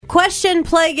Question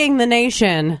plaguing the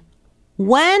nation.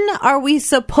 When are we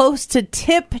supposed to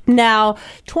tip now?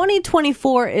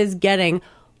 2024 is getting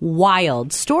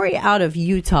wild. Story out of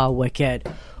Utah, Wicked.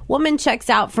 Woman checks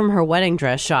out from her wedding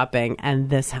dress shopping, and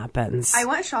this happens. I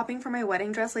went shopping for my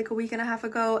wedding dress like a week and a half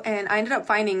ago, and I ended up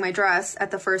finding my dress at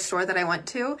the first store that I went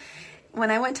to.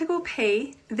 When I went to go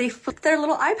pay, they flipped their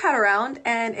little iPad around,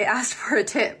 and it asked for a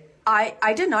tip.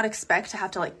 I did not expect to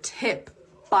have to, tip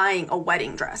buying a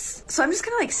wedding dress. So I'm just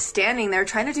kind of, standing there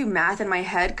trying to do math in my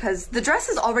head, because the dress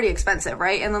is already expensive,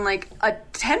 right? And then, a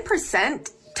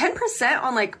 10%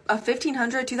 on, a $1,500,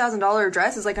 $2,000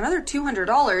 dress is, another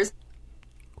 $200.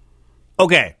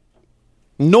 Okay.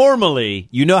 Normally,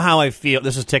 you know how I feel.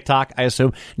 This is TikTok, I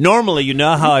assume. Normally, you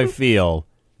know how I feel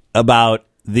about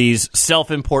these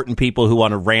self-important people who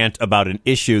want to rant about an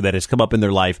issue that has come up in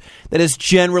their life that is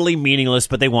generally meaningless,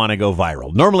 but they want to go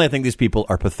viral. Normally, I think these people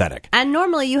are pathetic. And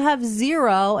normally, you have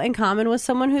zero in common with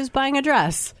someone who's buying a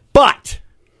dress. But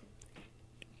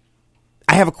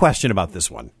I have a question about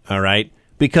this one, all right?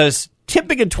 Because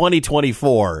tipping in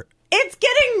 2024... It's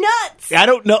getting nuts. I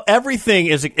don't know. Everything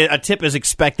is a tip is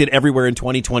expected everywhere in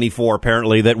 2024,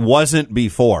 apparently, that wasn't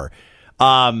before.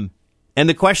 And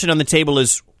the question on the table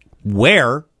is,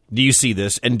 where do you see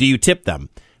this and do you tip them?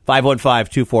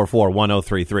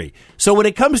 515-244-1033. So when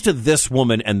it comes to this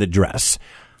woman and the dress,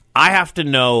 I have to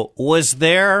know, was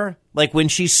there, when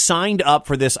she signed up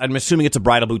for this, I'm assuming it's a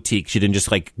bridal boutique. She didn't just,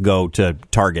 go to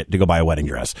Target to go buy a wedding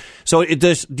dress. So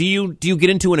do you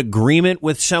get into an agreement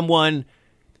with someone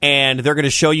and they're going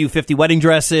to show you 50 wedding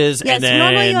dresses? Yes, and then,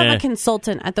 normally you have a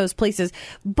consultant at those places,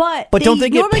 but don't they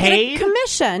get paid? Get a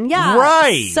commission, yeah,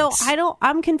 right? So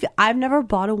I'm confused. I've never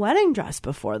bought a wedding dress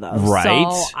before, though,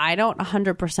 right? So I don't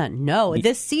 100% know.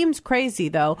 This seems crazy,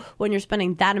 though. When you're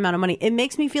spending that amount of money, it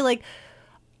makes me feel like,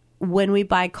 when we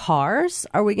buy cars,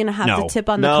 are we going to have to tip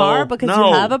on the car? Because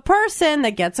you have a person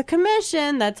that gets a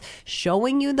commission that's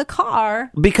showing you the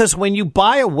car. Because when you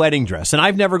buy a wedding dress, and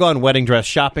I've never gone wedding dress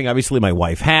shopping, obviously my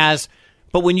wife has,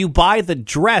 but when you buy the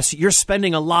dress, you're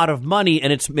spending a lot of money,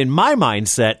 and it's in my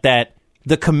mindset that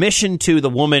the commission to the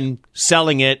woman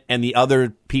selling it and the other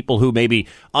people who maybe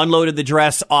unloaded the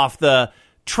dress off the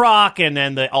truck and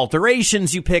then the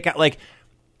alterations you pick out,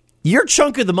 your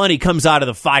chunk of the money comes out of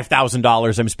the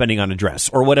 $5,000 I'm spending on a dress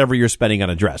or whatever you're spending on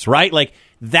a dress, right?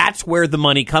 That's where the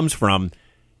money comes from.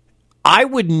 I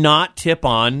would not tip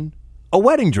on a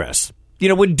wedding dress.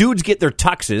 When dudes get their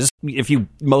tuxes,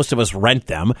 most of us rent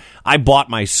them, I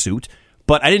bought my suit,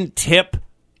 but I didn't tip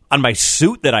on my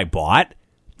suit that I bought.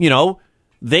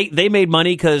 They made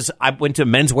money because I went to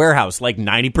Men's Warehouse,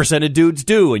 90% of dudes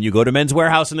do. And you go to Men's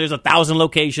Warehouse and there's 1,000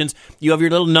 locations. You have your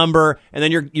little number, and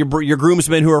then your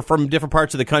groomsmen who are from different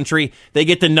parts of the country, they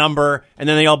get the number, and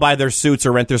then they all buy their suits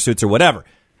or rent their suits or whatever.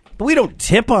 But we don't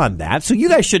tip on that, so you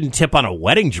guys shouldn't tip on a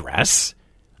wedding dress.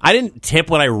 I didn't tip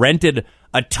when I rented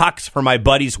a tux for my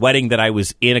buddy's wedding that I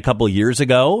was in a couple years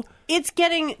ago. It's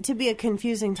getting to be a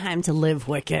confusing time to live,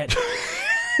 Wicked.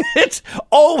 It's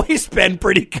always been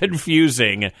pretty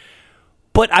confusing,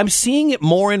 but I'm seeing it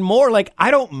more and more. I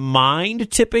don't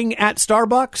mind tipping at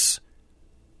Starbucks,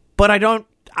 but I don't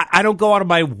go out of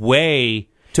my way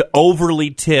to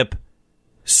overly tip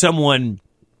someone.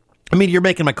 I mean, you're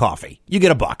making my coffee. You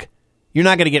get $1. You're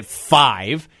not going to get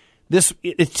 $5.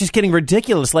 It's just getting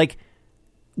ridiculous.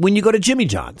 When you go to Jimmy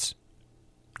John's,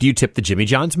 do you tip the Jimmy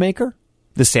John's maker,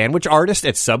 the sandwich artist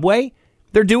at Subway?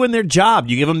 They're doing their job.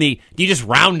 Do you just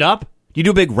round up? Do you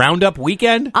do a big roundup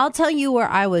weekend? I'll tell you where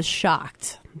I was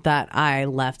shocked that I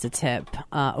left a tip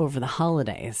over the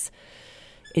holidays.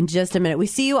 In just a minute. We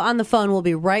see you on the phone. We'll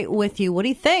be right with you. What do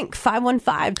you think?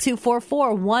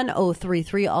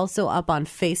 515-244-1033. Also up on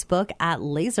Facebook at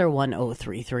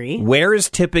Laser1033. Where is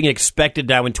tipping expected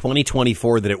now in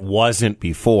 2024 that it wasn't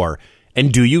before?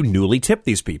 And do you newly tip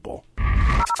these people?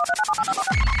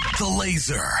 The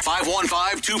Laser.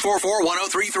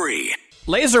 515-244-1033.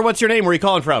 Laser, what's your name? Where are you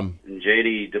calling from?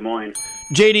 JD, Des Moines.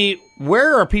 JD,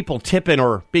 where are people tipping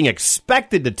or being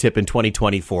expected to tip in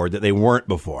 2024 that they weren't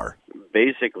before?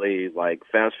 Basically,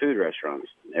 fast food restaurants.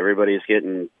 Everybody's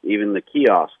getting, even the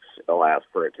kiosks will ask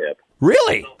for a tip.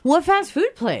 Really? What fast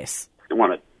food place? I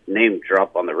want to name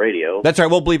drop on the radio. That's right.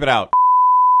 We'll bleep it out.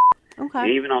 Okay. And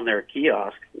even on their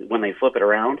kiosk, when they flip it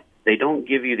around, they don't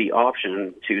give you the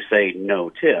option to say no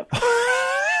tip.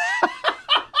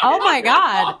 Oh, my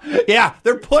God. Yeah,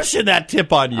 they're pushing that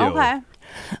tip on you. Okay.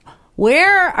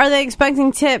 Where are they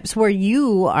expecting tips where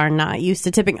you are not used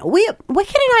to tipping? Wicked and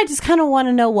I just kind of want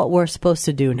to know what we're supposed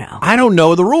to do now. I don't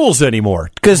know the rules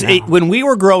anymore. Because when we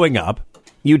were growing up,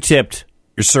 you tipped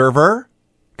your server,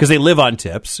 because they live on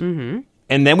tips, and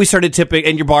And then we started tipping,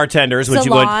 and your bartenders, would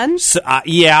you go?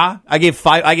 Yeah, I give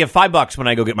 $5 when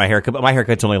I go get my haircut, but my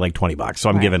haircut's only like $20, so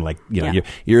I'm giving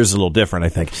yours is a little different, I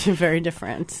think. Very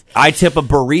different. I tip a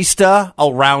barista.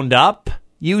 I'll round up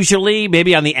usually,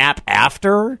 maybe on the app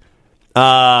after.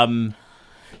 But I'm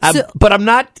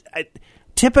not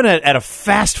tipping at a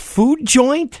fast food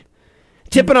joint.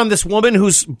 Tipping on this woman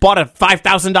who's bought a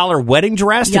 $5,000 wedding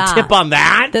dress to tip on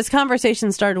that? This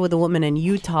conversation started with a woman in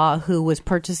Utah who was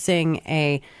purchasing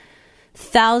a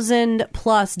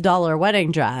 $1,000+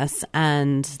 wedding dress,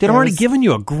 and they'd already given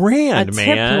you $1,000, a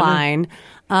man. tip line.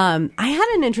 I had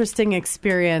an interesting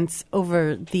experience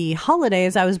over the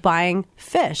holidays. I was buying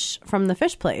fish from the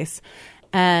fish place.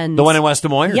 And the one in West Des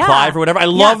Moines or Clive or whatever. I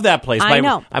love that place. I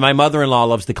know. My mother-in-law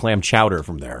loves the clam chowder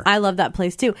from there. I love that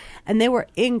place too. And they were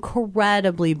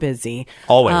incredibly busy.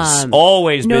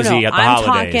 Always busy at the holidays.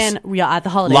 I'm talking at the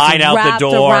holidays. Line out the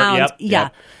door. Around,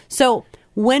 Yep. So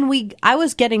I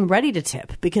was getting ready to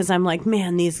tip because I'm like,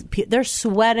 man, they're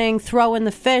sweating, throwing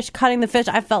the fish, cutting the fish.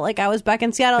 I felt like I was back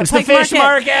in Seattle. It's the fish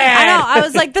market. I know. I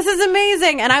was like, this is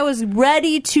amazing. And I was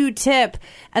ready to tip.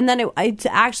 And then it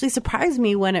actually surprised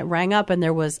me when it rang up and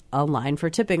there was a line for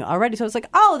tipping already. So I was like,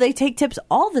 oh, they take tips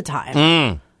all the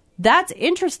time. That's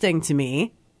interesting to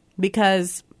me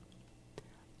because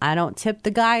I don't tip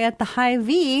the guy at the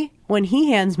Hy-Vee when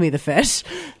he hands me the fish.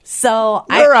 So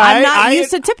I'm not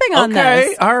used to tipping on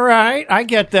this. All right. I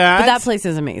get that. But that place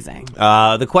is amazing.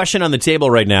 The question on the table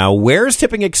right now, where's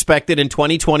tipping expected in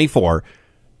 2024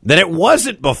 that it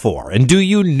wasn't before? And do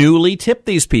you newly tip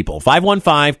these people?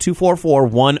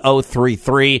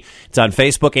 515-244-1033. It's on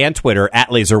Facebook and Twitter at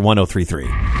Laser1033.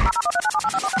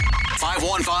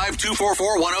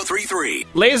 515-244-1033.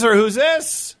 Laser, who's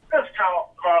this? That's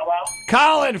Carlisle.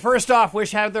 Colin, first off,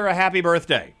 wish Heather a happy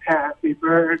birthday. Happy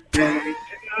birthday to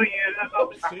you.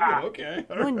 Okay.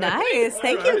 Oh, nice.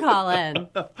 Thank you, Colin.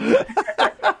 All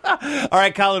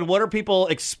right, Colin, what are people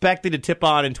expected to tip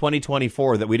on in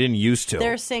 2024 that we didn't used to?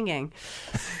 They're singing.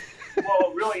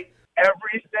 Well, really,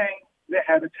 everything that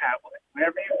has a tablet.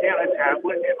 Whenever you get a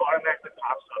tablet, it automatically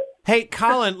pops up. Hey,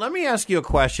 Colin, let me ask you a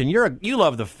question. You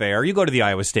love the fair. You go to the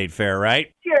Iowa State Fair,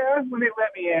 right? Yeah, when they let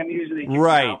me in, usually.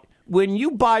 Right. When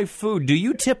you buy food, do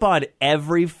you tip on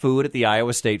every food at the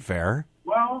Iowa State Fair?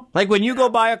 Well, like when you go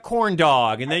buy a corn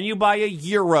dog, and then you buy a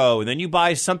gyro, and then you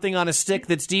buy something on a stick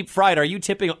that's deep fried, are you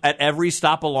tipping at every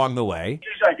stop along the way?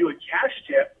 Usually I do a cash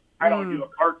tip. I don't do a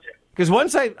card tip. Because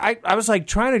once I was like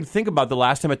trying to think about the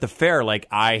last time at the fair, like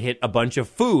I hit a bunch of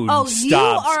food stops. You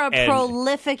are a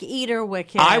prolific eater,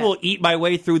 Wicked. I will eat my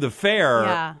way through the fair,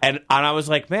 Yeah. and I was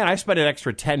like, man, I spent an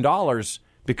extra $10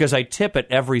 because I tip at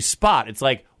every spot. It's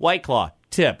like White Claw,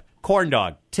 tip, corn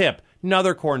dog, tip,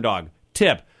 another corn dog,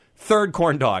 tip, third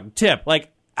corn dog, tip.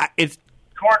 Like it's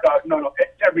corn dog. No,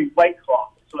 it's every White Claw.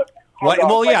 So it's corn dog,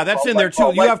 well, yeah, White that's Claw, in there White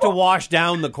Claw, too. You White have to Claw. wash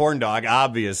down the corn dog,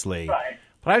 obviously. Right.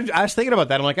 But I was thinking about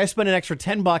that. I'm like, I spend an extra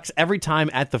 $10 every time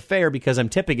at the fair because I'm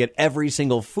tipping at every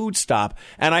single food stop,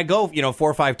 and I go, 4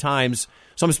 or 5 times,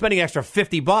 so I'm spending an extra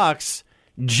 $50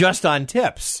 just on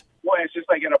tips. Well, it's just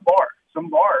like at a bar. Some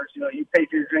bars, you pay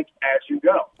for your drink as you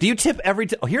go. Do you tip every?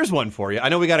 Here's one for you. I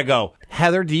know we got to go.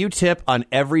 Heather, do you tip on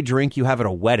every drink you have at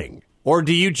a wedding, or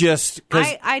do you just?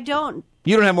 I don't.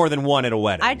 You don't have more than one at a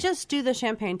wedding. I just do the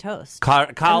champagne toast. Colin,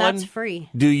 and that's free.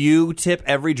 Do you tip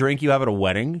every drink you have at a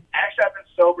wedding? Actually, I've been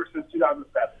sober since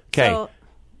 2007. Okay. So,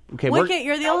 okay. Wicket,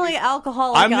 you're the only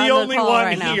alcoholic. I'm the only call one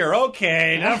right now. here.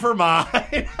 Okay, never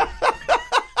mind.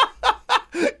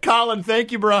 Colin,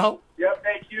 thank you, bro. Yep,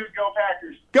 thank you. Go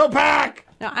Packers. Go Pack!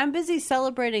 No, I'm busy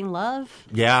celebrating love.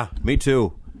 Yeah, me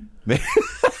too. Next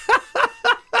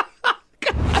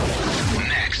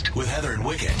with Heather and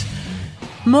Wicket.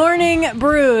 Morning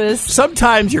brews.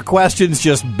 Sometimes your questions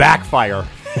just backfire.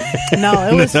 No,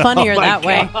 it was funnier my that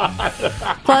way.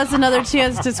 Plus another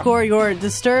chance to score your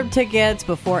Disturbed tickets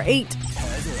before 8.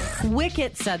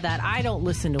 Wicket said that. I don't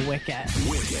listen to Wicket.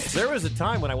 There was a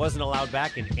time when I wasn't allowed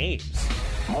back in Ames.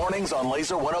 Mornings on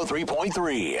Laser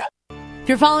 103.3. If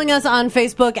you're following us on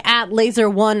Facebook at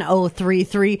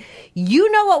Laser1033,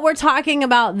 you know what we're talking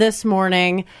about this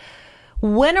morning.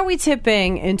 When are we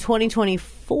tipping in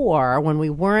 2024 when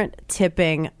we weren't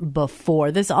tipping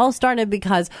before? This all started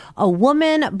because a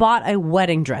woman bought a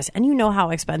wedding dress, and you know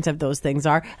how expensive those things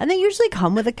are, and they usually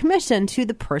come with a commission to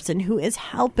the person who is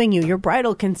helping you, your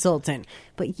bridal consultant.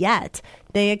 But yet,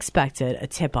 they expected a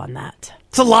tip on that.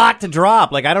 It's a lot to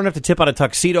drop. Like, I don't have to tip on a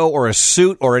tuxedo or a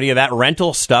suit or any of that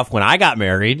rental stuff when I got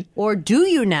married. Or do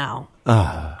you now?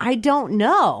 I don't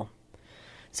know.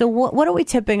 So what are we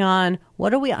tipping on?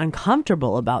 What are we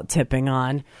uncomfortable about tipping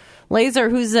on? Laser,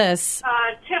 who's this?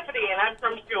 Tiffany, and I'm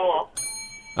from Jewel.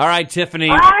 All right,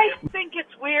 Tiffany. I think it's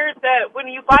that when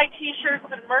you buy T-shirts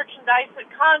and merchandise at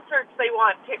concerts, they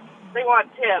want tips.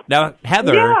 Now,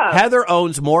 Heather Yeah. Heather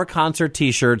owns more concert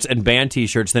T-shirts and band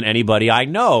T-shirts than anybody I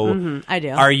know. I do.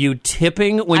 Are you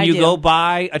tipping when I you do. go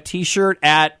buy a T-shirt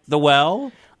at the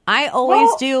Well? I always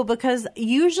do, because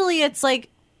usually it's like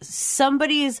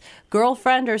somebody's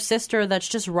girlfriend or sister that's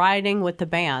just riding with the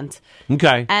band.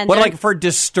 Okay. And What, then- like for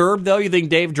Disturbed, though? You think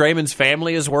Dave Draymond's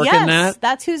family is working Yes, that?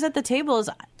 that's who's at the tables.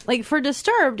 Like for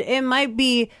Disturbed, it might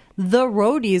be the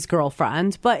roadie's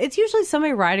girlfriend, but it's usually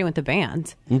somebody riding with the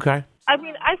band. Okay. I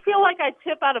mean, I feel like I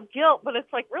tip out of guilt, but it's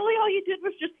like, really, all you did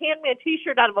was just hand me a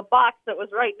T-shirt out of a box that was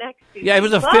right next to you. Yeah, it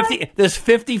was But- this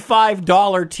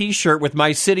 $55 T-shirt with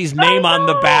my city's name on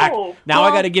the back. know. Now I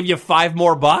Well, got to give you $5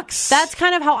 more. That's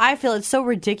kind of how I feel. It's so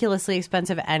ridiculously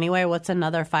expensive anyway. What's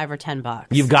another $5 or $10?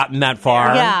 You've gotten that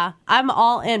far. Yeah, I'm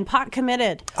all in. Pot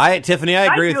committed. Tiffany,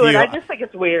 I agree I with do it. you. I just think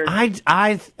it's weird. I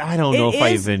don't know It if I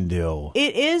is- even do.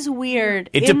 It is weird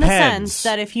It in the depends. sense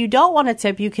that if you don't want to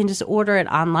tip, you can just order it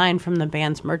online from the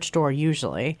band's merch store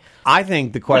usually. I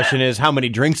think the question is, how many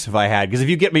drinks have I had? Because if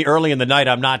you get me early in the night,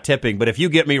 I'm not tipping. But if you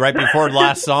get me right before the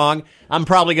last song, I'm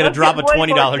probably going to drop a Way more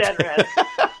 $20 tip. generous.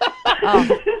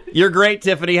 You're great,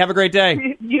 Tiffany. Have a great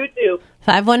day. You do.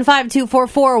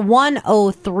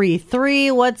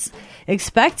 515-244-1033. What's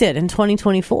expected in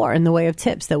 2024 in the way of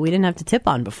tips that we didn't have to tip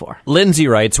on before? Lindsay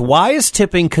writes, why is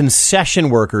tipping concession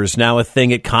workers now a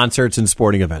thing at concerts and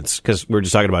sporting events? Because we're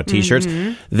just talking about T-shirts.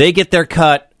 They get their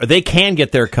cut, or they can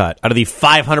get their cut out of the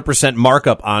 500%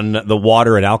 markup on the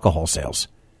water and alcohol sales.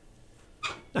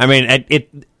 I mean,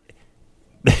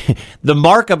 the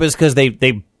markup is because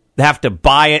they have to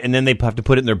buy it and then they have to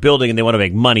put it in their building and they want to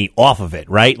make money off of it,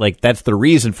 right? Like, that's the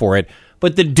reason for it.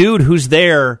 But the dude who's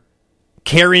there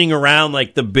carrying around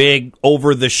like the big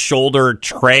over-the-shoulder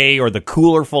tray or the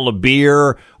cooler full of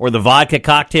beer or the vodka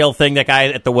cocktail thing that guy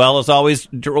at the Well is always,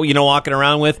 walking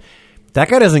around with, that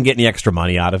guy doesn't get any extra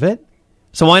money out of it.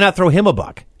 So why not throw him a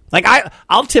buck? Like,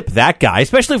 I'll tip that guy,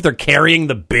 especially if they're carrying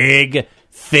the big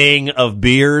thing of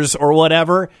beers or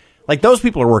whatever. Like, those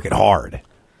people are working hard.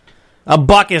 A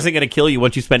buck isn't going to kill you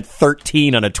once you spent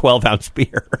 13 on a 12-ounce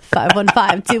beer.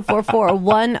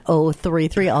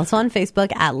 515-244-1033. Also on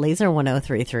Facebook at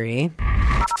Laser1033.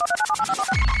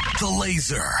 The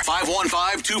Laser.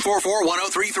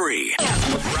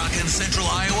 515-244-1033. Rockin' Central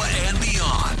Iowa and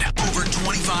beyond. Over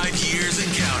 25 years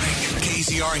and counting.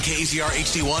 KCR and KCR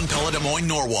HD1 Pella, Des Moines,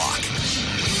 Norwalk.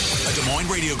 A Des Moines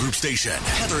Radio Group station.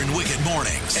 Heather and Wicket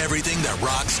mornings. Everything that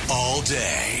rocks all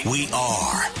day. We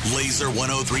are Laser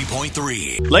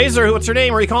 103.3. Laser, what's your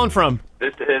name? Where are you calling from?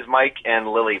 This is Mike and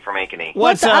Lily from Ankeny.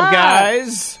 What's up,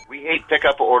 guys? We hate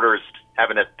pickup orders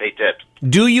having to pay tips.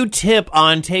 Do you tip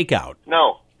on takeout?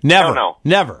 No. Never. No.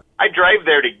 Never. I drive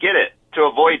there to get it to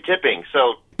avoid tipping.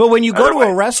 So, But when you go to a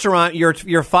Otherwise- restaurant, your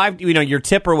your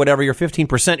tip or whatever, your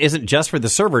 15% isn't just for the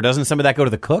server. Doesn't some of that go to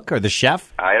the cook or the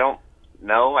chef? I don't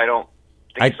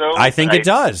think so. I think it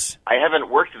does. I haven't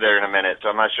worked there in a minute, so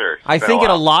I'm not sure. I It's been think in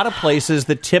a while. lot of places,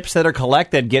 the tips that are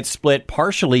collected get split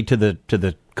partially to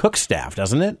the cook staff,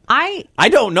 doesn't it? I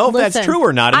don't know if that's Listen, true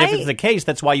or not. And if I- it's the case,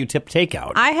 that's why you tip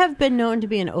takeout. I have been known to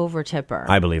be an over tipper.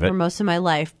 I believe it. For most of my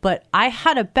life, but I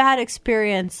had a bad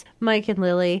experience, Mike and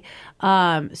Lily.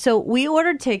 So we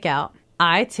ordered takeout.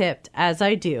 I tipped, as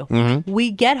I do. Mm-hmm. We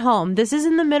get home. This is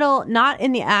in the middle, not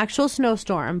in the actual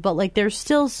snowstorm, but like there's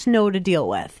still snow to deal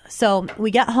with. So we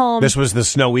get home. This was the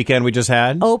snow weekend we just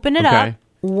had? Open it Okay. up.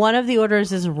 One of the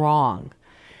orders is wrong.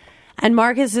 And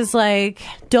Marcus is like,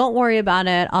 don't worry about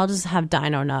it. I'll just have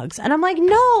Dino Nugs. And I'm like,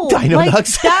 no. Dino like,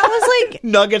 Nugs? That was like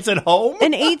Nuggets at home?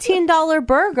 an $18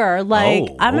 burger. Like,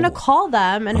 I'm going to call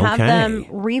them and have Okay. them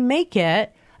remake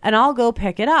it, and I'll go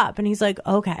pick it up. And he's like,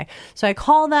 okay. So I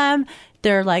call them.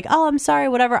 They're like, oh, I'm sorry,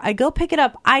 whatever. I go pick it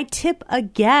up. I tip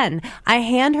again. I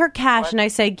hand her cash and I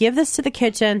say, give this to the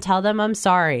kitchen. Tell them I'm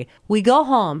sorry. We go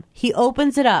home. He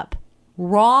opens it up.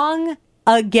 Wrong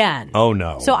again. Oh,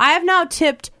 no. So I have now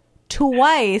tipped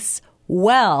twice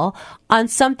on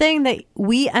something that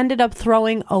we ended up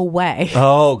throwing away.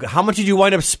 Oh, how much did you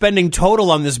wind up spending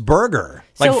total on this burger?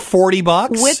 Like So,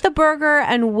 $40? With the burger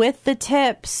and with the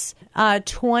tips,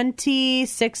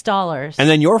 $26. And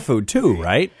then your food too,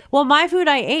 right? Well, my food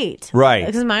I ate. Right.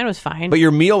 Because mine was fine. But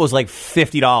your meal was like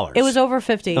 $50. It was over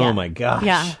 50. Oh, yeah. my gosh.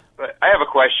 Yeah. But I have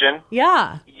a question.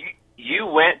 Yeah. You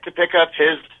went to pick up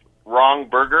his wrong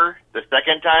burger the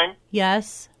second time?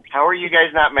 Yes. How are you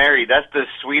guys not married? That's the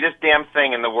sweetest damn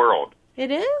thing in the world.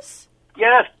 It is?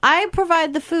 Yes. I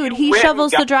provide the food. He went and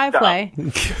shovels the got driveway.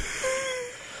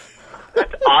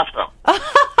 That's awesome.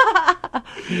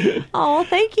 Oh,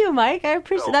 thank you, Mike. I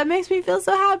appreciate that. Makes me feel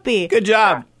so happy. Good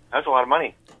job. That's a lot of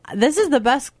money. this is the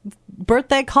best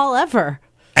birthday call ever.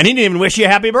 And he didn't even wish you a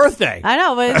happy birthday. I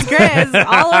know, but it's great. It's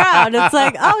all around. It's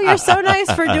like, oh, you're so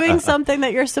nice for doing something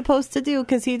that you're supposed to do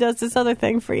because he does this other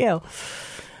thing for you.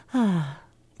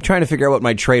 Trying to figure out what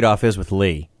my trade-off is with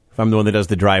Lee. If I'm the one that does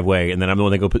the driveway, and then I'm the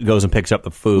one that goes and picks up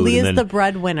the food. Lee and is then, the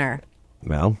breadwinner.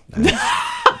 Well,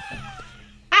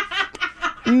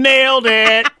 nailed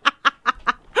it.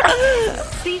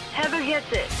 See, Heather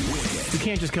gets it. You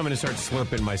can't just come in and start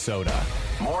slurping my soda.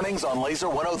 Mornings on Laser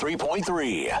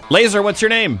 103.3. Laser, what's your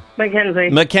name? Mackenzie.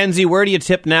 Mackenzie, where do you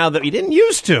tip now that you didn't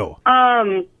used to?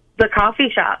 The coffee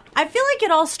shop. I feel like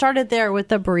it all started there with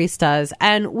the baristas,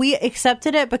 and we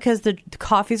accepted it because the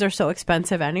coffees are so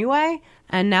expensive anyway,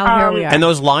 and now here we are. And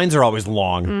those lines are always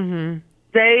long. Mm-hmm.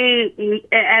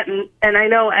 And I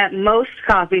know at most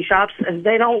coffee shops,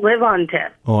 they don't live on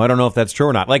tip. Oh, I don't know if that's true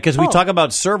or not. Like, because we talk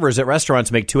about servers at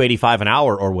restaurants make $2.85 an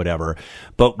hour or whatever,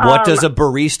 but what does a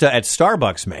barista at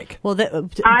Starbucks make? Well,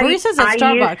 baristas at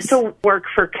Starbucks. I used to work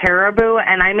for Caribou,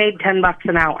 and I made $10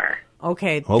 an hour.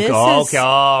 Okay, Okay,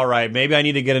 all right. Maybe I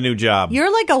need to get a new job.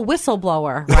 You're like a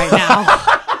whistleblower right now.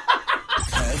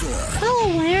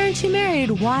 Oh, why aren't you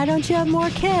married? Why don't you have more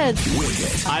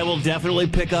kids? I will definitely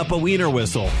pick up a wiener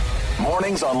whistle.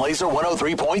 Mornings on Laser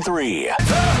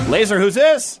 103.3. Laser, who's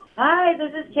this? Hi,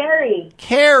 this is Carrie.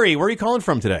 Carrie, where are you calling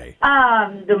from today?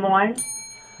 Des Moines.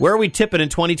 Where are we tipping in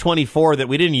 2024 that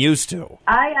we didn't used to?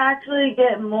 I actually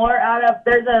get more out of,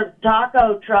 there's a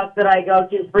taco truck that I go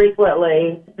to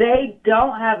frequently. They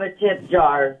don't have a tip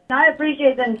jar. I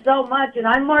appreciate them so much, and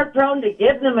I'm more prone to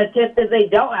give them a tip if they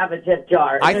don't have a tip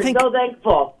jar. They're so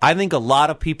thankful. I think a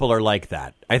lot of people are like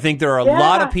that. I think there are a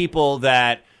lot of people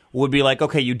that would be like,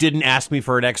 okay, you didn't ask me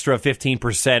for an extra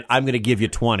 15%. I'm going to give you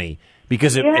 20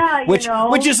 because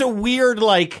which is a weird,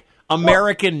 like,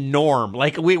 American norm.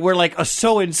 Like, we're like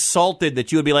so insulted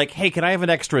that you would be like, hey, can I have an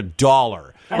extra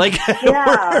 $1? Like,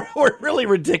 we're really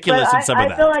ridiculous in some of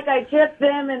that. I feel like I tip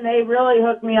them and they really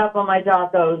hook me up on my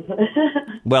tacos.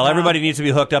 Well, everybody needs to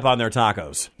be hooked up on their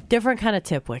tacos. Different kind of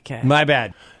tip, Wicket. My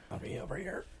bad. I'll be over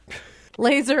here.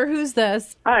 Laser, who's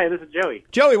this? Hi, this is Joey.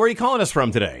 Joey, where are you calling us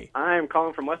from today? I'm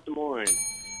calling from West Des Moines.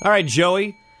 All right,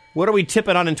 Joey. What are we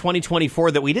tipping on in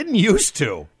 2024 that we didn't used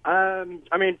to?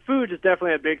 I mean, food is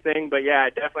definitely a big thing, but yeah,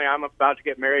 definitely I'm about to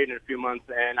get married in a few months,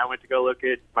 and I went to go look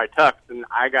at my tux, and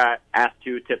I got asked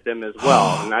to tip them as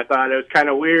well, and I thought it was kind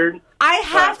of weird. I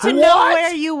have to know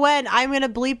where you went. I'm going to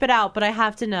bleep it out, but I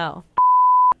have to know.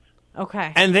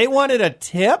 Okay. And they wanted a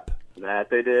tip? That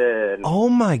they did. Oh,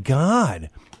 my God.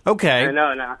 Okay. I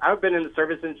know. Now, I've been in the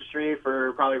service industry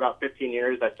for probably about 15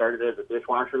 years. I started as a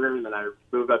dishwasher, and then I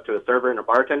moved up to a server and a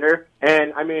bartender.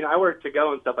 And, I mean, I work to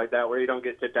go and stuff like that where you don't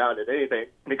get tipped out at anything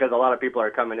because a lot of people are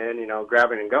coming in, you know,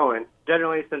 grabbing and going.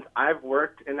 Generally, since I've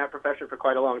worked in that profession for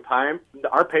quite a long time,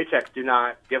 our paychecks do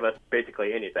not give us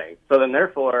basically anything. So then,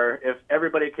 therefore, if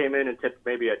everybody came in and tipped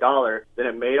maybe $1, then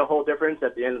it made a whole difference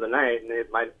at the end of the night, and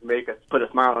it might make us put a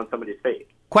smile on somebody's face.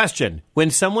 Question.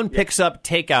 When someone picks up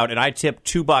takeout and I tip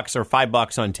 $2 or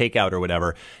 $5 on takeout or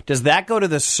whatever, does that go to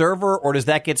the server or does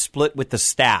that get split with the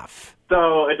staff?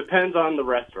 So it depends on the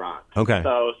restaurant. Okay.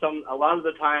 So a lot of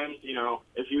the times, you know,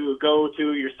 if you go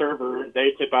to your server, they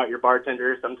tip out your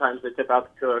bartender. Sometimes they tip out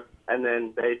the cook, and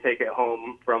then they take it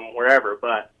home from wherever.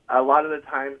 But a lot of the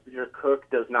times, your cook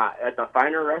does not. At the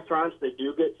finer restaurants, they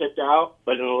do get tipped out,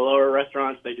 but in the lower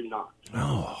restaurants, they do not.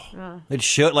 Oh. It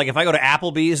should. Like, if I go to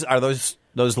Applebee's, are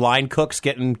those line cooks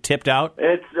getting tipped out?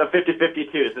 It's a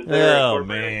 50-50 too. Since oh,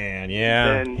 man.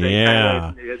 Yeah. Then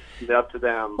it's up to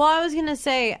them. Well, I was going to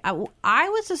say, I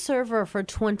was a server for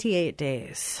 28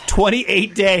 days.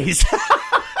 28 days.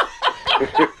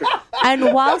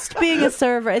 And whilst being a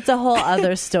server, it's a whole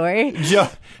other story.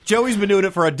 Joey's been doing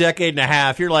it for a decade and a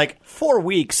half. You're like, 4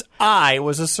 weeks, I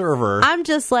was a server. I'm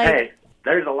just like... Hey,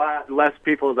 there's a lot less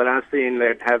people that I've seen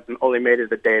that have only made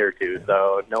it a day or two,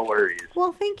 so no worries.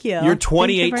 Well, thank you. You're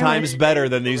 28 times better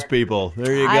than these people.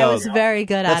 There you go. I was very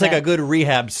good at it. That's like a good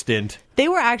rehab stint. They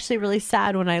were actually really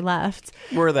sad when I left.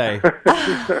 Were they?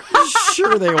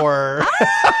 Sure they were.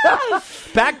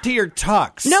 Back to your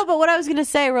tux. No, but what I was going to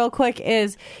say real quick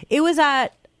is it was at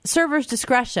server's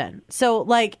discretion. So,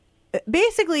 like,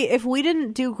 basically, if we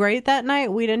didn't do great that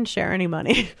night, we didn't share any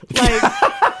money.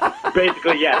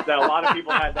 Basically, yes. A lot of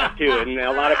people had that too, and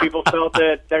a lot of people felt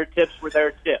that their tips were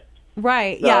their tips.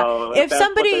 Right, so yeah. If that's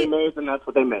somebody, what they make, then that's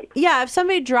what they make. Yeah, if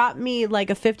somebody dropped me like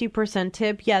a 50%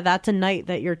 tip, yeah, that's a night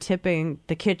that you're tipping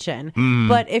the kitchen.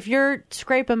 But if you're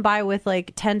scraping by with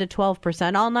like 10 to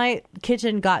 12% all night,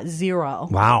 kitchen got 0.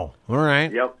 Wow. All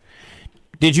right. Yep.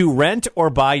 Did you rent or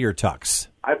buy your tux?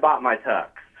 I bought my tux.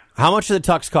 How much did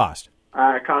the tux cost?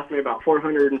 It cost me about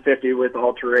 $450 with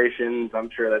alterations. I'm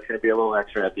sure that's going to be a little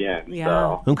extra at the end. Yeah.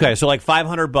 So. Okay, so like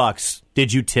 $500.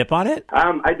 Did you tip on it?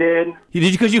 I did. You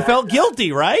did because you felt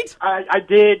guilty, right? I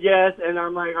did, yes. And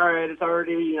I'm like, all right, it's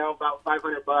already, about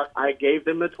 $500. I gave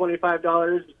them the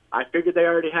 $25. I figured they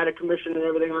already had a commission and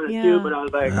everything on it too, but I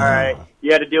was like, all right,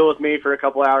 you had to deal with me for a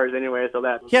couple hours anyway, so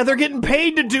that. Yeah, they're getting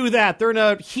paid to do that. They're in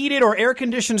a heated or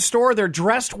air-conditioned store. They're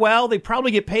dressed well. They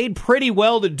probably get paid pretty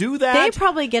well to do that. They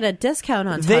probably get a discount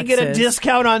on tuxes. They get a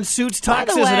discount on suits, By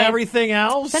the tuxes, and way, everything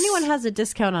else. If anyone has a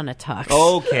discount on a tux.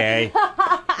 Okay.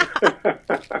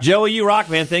 Joey, you rock,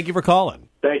 man. Thank you for calling.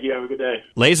 Thank you. Have a good day.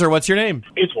 Laser, what's your name?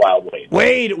 It's Wild Wade.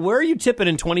 Wade, where are you tipping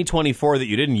in 2024 that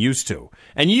you didn't used to?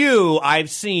 And you, I've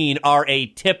seen, are a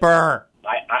tipper.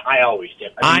 I always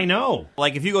tip. I know.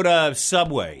 Like if you go to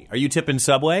Subway, are you tipping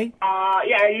Subway?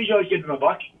 Yeah, I usually always give them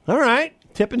 $1. All right.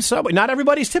 Tipping Subway. Not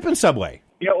everybody's tipping Subway.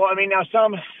 Well, I mean, now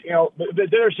some,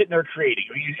 they're sitting there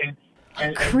creating.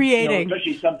 And creating.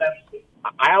 Especially sometimes,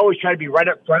 I always try to be right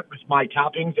up front with my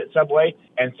toppings at Subway.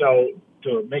 And so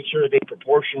to make sure they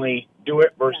proportionally do it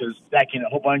versus stacking a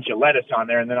whole bunch of lettuce on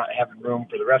there and then not having room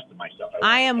for the rest of my stuff.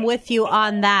 I am with you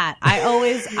on that. I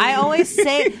always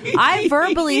say, I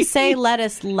verbally say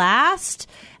lettuce last,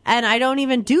 and I don't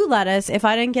even do lettuce if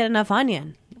I didn't get enough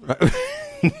onion.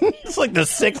 It's like the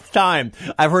 6th time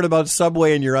I've heard about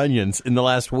Subway and your onions in the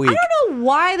last week. I don't know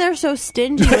why they're so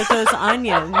stingy with those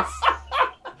onions.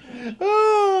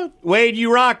 Wade,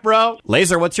 you rock, bro.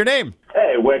 Laser, what's your name?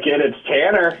 Hey, Wicked, it's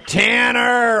Tanner.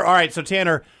 Tanner! All right, so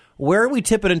Tanner, where are we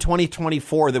tipping in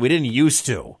 2024 that we didn't used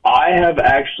to? I have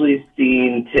actually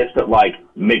seen tips at, like,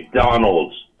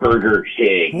 McDonald's, Burger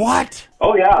King. What?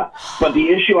 Oh, yeah. But the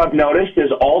issue I've noticed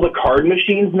is all the card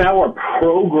machines now are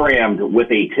programmed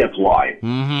with a tip line.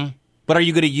 Mm-hmm. But are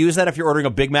you going to use that if you're ordering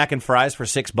a Big Mac and fries for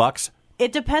 $6?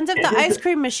 It depends if the ice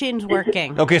cream machine's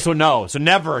working. Okay, so no. So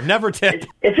never tip.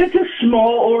 If it's a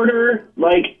small order,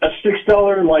 like a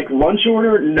 $6 like lunch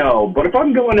order, no. But if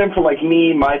I'm going in for like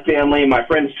me, my family, my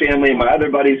friend's family, my other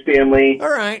buddy's family,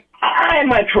 all right, I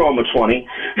might throw them a 20.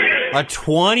 A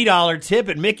 $20 tip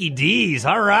at Mickey D's.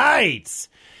 All right.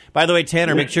 By the way,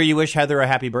 Tanner, make sure you wish Heather a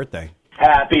happy birthday.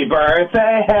 Happy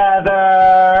birthday,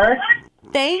 Heather.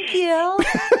 Thank you.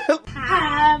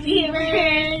 Happy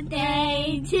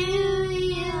birthday to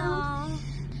you.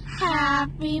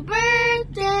 Happy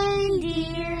birthday,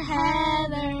 dear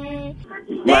Heather.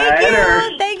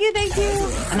 Thank you.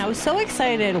 And I was so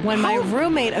excited when my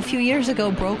roommate a few years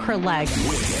ago broke her leg.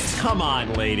 Come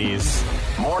on, ladies.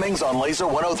 Mornings on Laser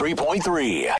 103.3.